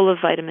the role of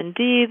vitamin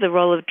D, the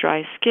role of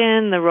dry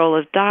skin, the role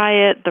of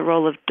diet, the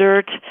role of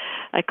dirt.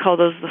 I call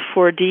those the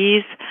 4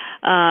 Ds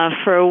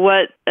for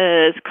what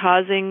is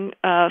causing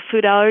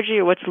food allergy,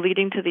 or what's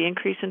leading to the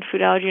increase in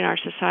food allergy in our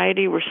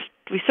society.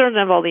 We sort of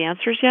don't have all the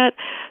answers yet.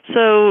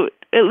 So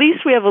at least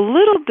we have a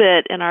little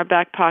bit in our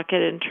back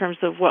pocket in terms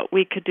of what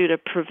we could do to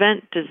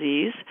prevent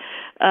disease.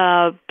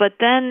 But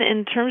then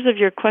in terms of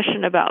your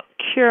question about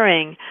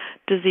curing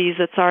disease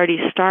that's already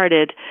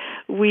started,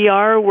 we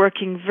are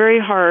working very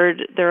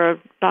hard. There are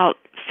about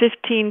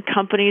 15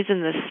 companies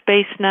in this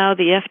space now.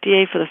 The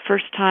FDA, for the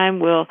first time,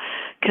 will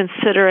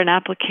consider an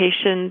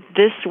application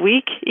this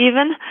week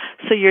even.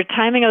 So your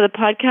timing of the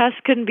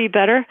podcast couldn't be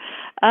better,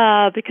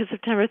 because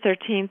September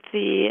 13th,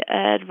 the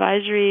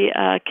advisory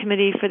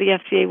committee for the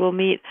FDA will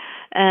meet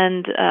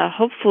and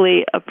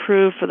hopefully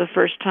approve for the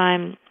first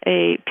time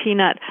a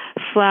peanut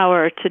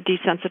flour to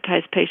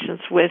desensitize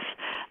patients with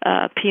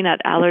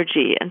peanut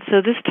allergy. And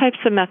so this types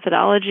of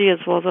methodology, as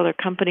well as other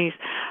companies,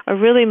 are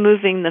really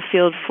moving the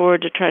field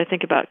forward to try to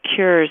think about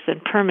cures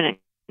and permanent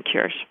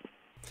cures.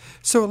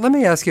 So let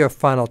me ask you a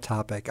final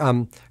topic,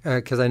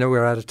 because I know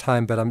we're out of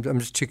time, but I'm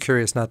just too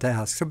curious not to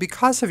ask. So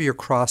because of your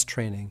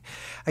cross-training,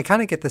 I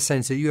kind of get the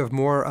sense that you have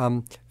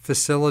more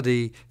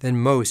facility than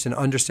most in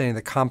understanding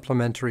the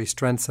complementary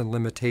strengths and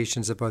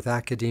limitations of both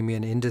academia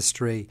and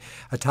industry,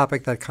 a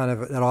topic that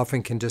that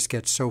often can just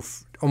get so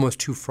almost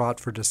too fraught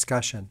for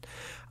discussion.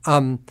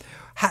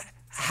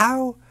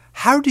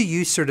 How do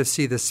you sort of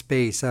see the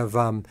space of,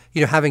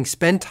 having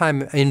spent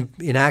time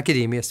in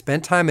academia,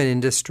 spent time in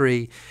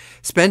industry,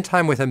 spent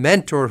time with a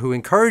mentor who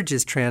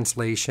encourages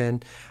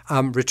translation,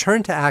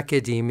 return to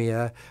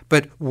academia,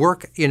 but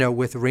work,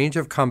 with a range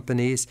of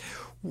companies?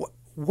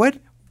 What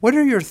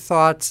are your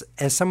thoughts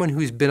as someone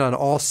who's been on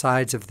all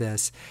sides of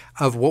this,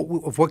 of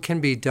what can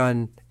be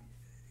done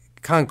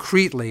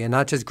concretely and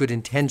not just good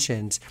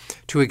intentions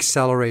to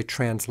accelerate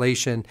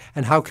translation,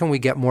 and how can we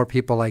get more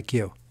people like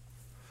you?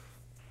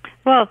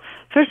 Well,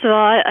 first of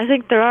all, I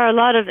think there are a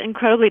lot of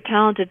incredibly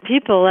talented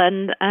people,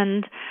 and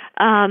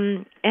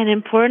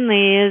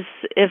importantly is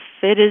if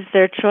it is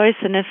their choice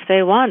and if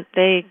they want,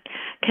 they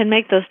can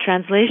make those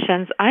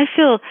translations. I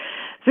feel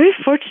very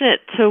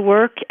fortunate to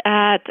work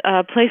at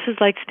places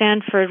like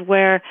Stanford,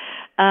 where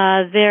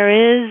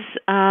there is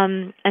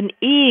an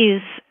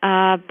ease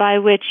by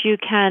which you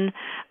can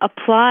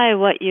apply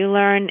what you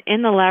learn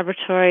in the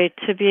laboratory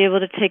to be able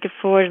to take it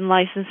forward and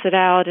license it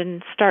out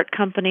and start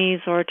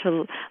companies, or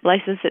to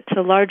license it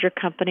to larger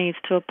companies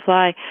to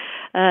apply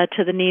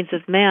to the needs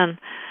of man.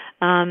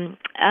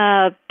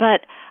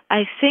 But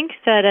I think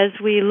that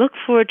as we look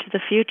forward to the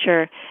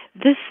future,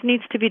 this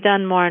needs to be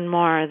done more and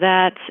more,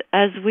 that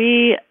as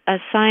we, as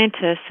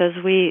scientists, as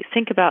we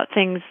think about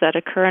things that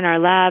occur in our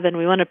lab and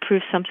we want to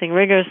prove something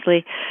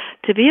rigorously,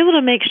 to be able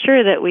to make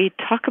sure that we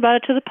talk about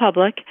it to the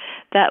public,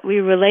 that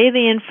we relay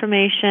the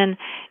information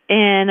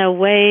in a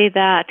way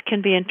that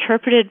can be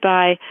interpreted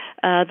by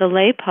the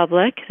lay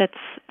public,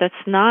 that's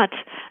not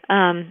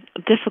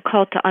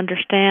difficult to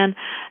understand,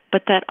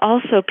 but that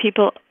also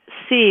people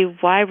see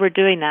why we're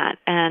doing that.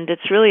 And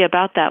it's really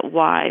about that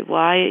why.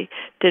 Why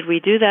did we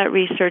do that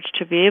research?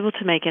 To be able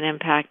to make an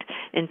impact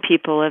in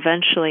people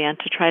eventually and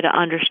to try to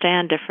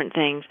understand different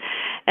things.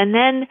 And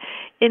then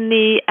in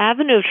the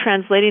avenue of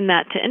translating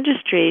that to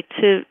industry,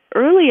 to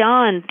early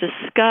on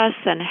discuss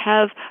and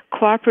have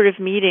cooperative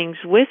meetings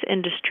with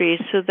industry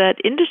so that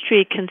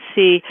industry can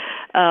see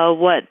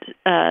what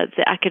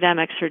the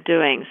academics are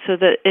doing, so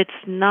that it's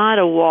not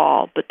a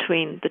wall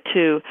between the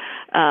two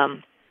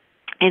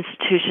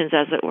institutions,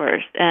 as it were.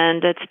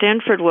 And at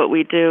Stanford, what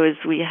we do is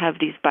we have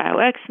these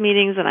BioX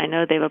meetings, and I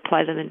know they've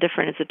applied them in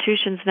different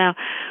institutions now,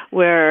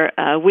 where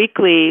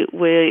weekly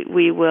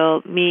we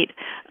will meet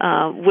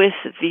with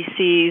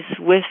VCs,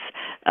 with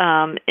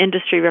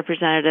industry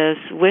representatives,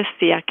 with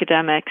the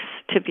academics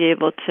to be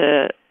able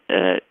to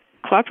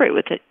cooperate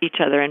with each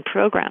other in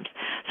programs.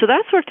 So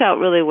that's worked out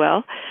really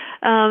well.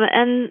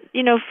 And,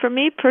 for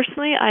me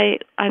personally, I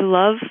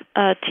love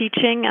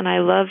teaching and I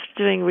love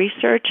doing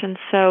research. And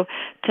so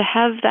to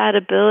have that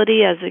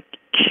ability as a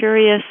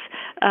curious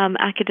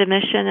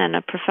academician and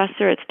a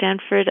professor at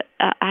Stanford,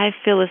 I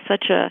feel is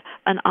such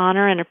an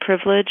honor and a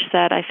privilege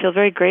that I feel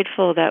very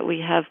grateful that we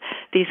have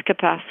these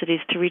capacities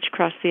to reach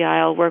across the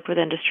aisle, work with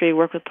industry,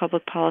 work with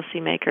public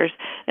policymakers,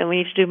 and we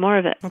need to do more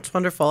of it. That's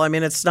wonderful. I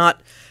mean, it's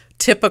not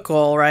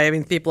typical, right? I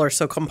mean, people are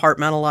so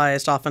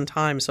compartmentalized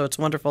oftentimes, so it's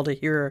wonderful to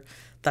hear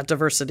that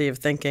diversity of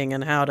thinking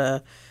and how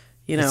to,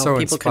 so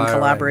people can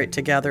collaborate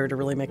together to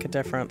really make a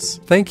difference.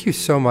 Thank you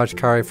so much,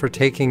 Kari, for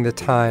taking the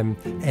time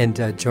and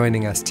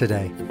joining us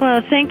today.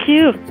 Well, thank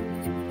you.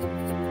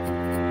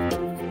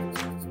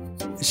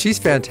 She's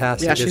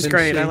fantastic. Yeah, she's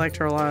great. She? I liked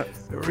her a lot.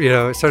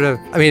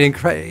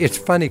 It's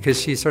funny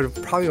because she's sort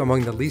of probably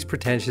among the least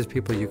pretentious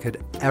people you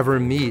could ever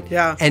meet.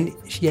 Yeah. And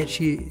yet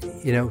she,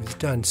 has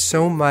done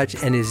so much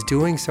and is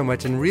doing so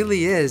much and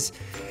really is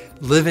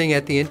living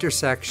at the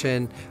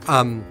intersection,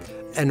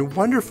 and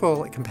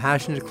wonderful,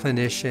 compassionate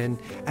clinician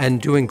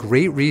and doing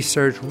great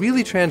research,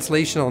 really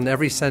translational in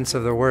every sense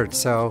of the word.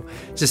 So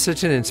just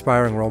such an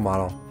inspiring role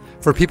model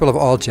for people of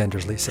all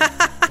genders, Lisa.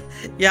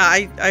 Yeah,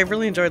 I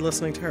really enjoyed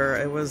listening to her.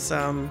 It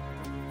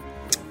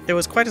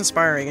was quite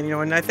inspiring,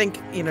 and I think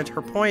to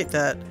her point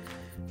that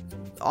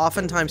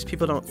oftentimes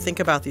people don't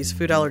think about these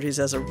food allergies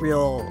as a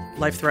real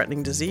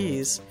life-threatening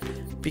disease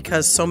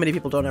because so many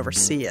people don't ever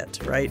see it,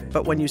 right?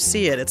 But when you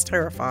see it, it's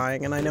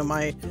terrifying. And I know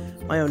my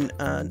own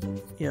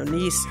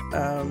niece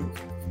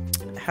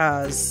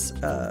has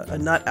a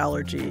nut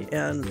allergy,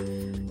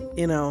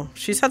 and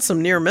she's had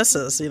some near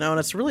misses, and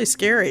it's really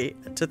scary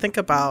to think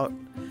about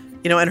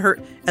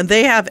and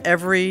they have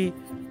every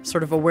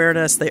sort of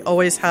awareness. They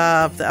always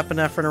have the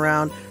epinephrine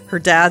around. Her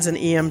dad's an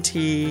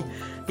EMT,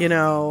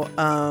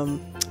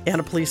 and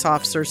a police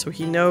officer, so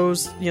he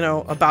knows,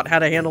 about how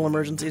to handle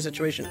emergency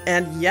situation.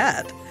 And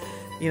yet,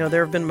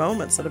 there have been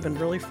moments that have been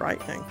really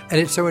frightening. And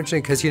it's so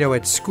interesting because,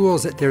 at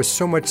schools, there's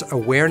so much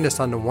awareness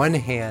on the one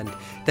hand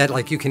that,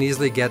 like, you can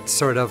easily get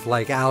sort of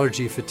like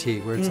allergy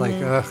fatigue where it's like,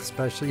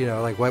 especially,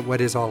 like,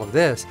 what is all of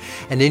this?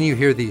 And then you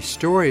hear these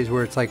stories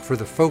where it's like for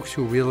the folks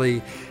who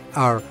really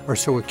are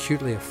so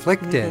acutely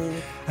afflicted.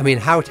 I mean,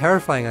 how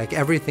terrifying. Like,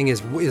 everything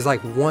is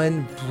like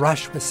one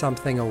brush with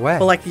something away.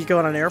 Well, like, you go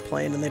on an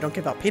airplane and they don't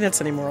give out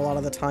peanuts anymore a lot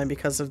of the time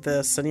because of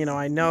this. And,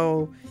 I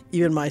know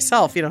even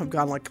myself, have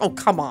gone like, oh,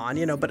 come on,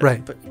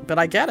 but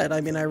I get it.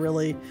 I mean, I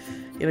really,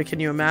 can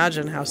you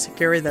imagine how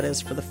scary that is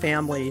for the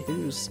family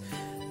who's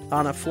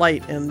on a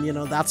flight and,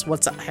 that's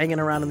what's hanging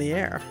around in the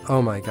air.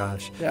 Oh, my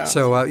gosh. Yeah.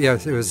 So,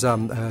 it was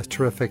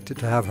terrific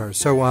to have her.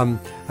 So,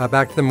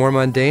 back to the more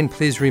mundane,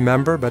 please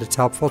remember, but it's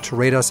helpful to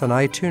rate us on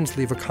iTunes,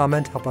 leave a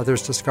comment, help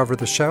others discover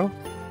the show.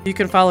 You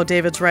can follow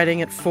David's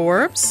writing at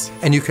Forbes.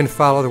 And you can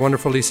follow the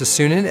wonderful Lisa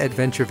Sunin at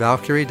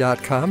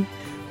venturevalkyrie.com.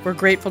 We're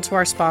grateful to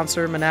our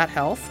sponsor, Manat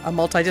Health, a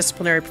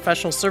multidisciplinary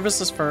professional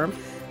services firm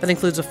that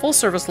includes a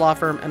full-service law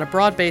firm and a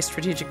broad-based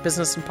strategic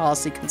business and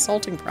policy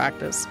consulting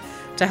practice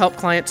to help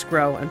clients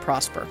grow and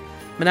prosper.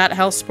 Manat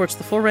Health supports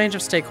the full range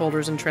of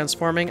stakeholders in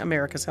transforming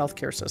America's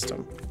healthcare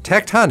system.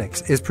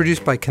 Tectonics is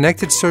produced by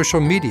Connected Social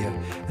Media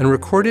and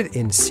recorded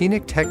in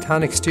scenic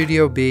Tectonic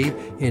Studio B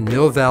in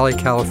Mill Valley,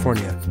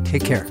 California.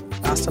 Take care.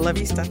 Hasta la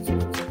vista.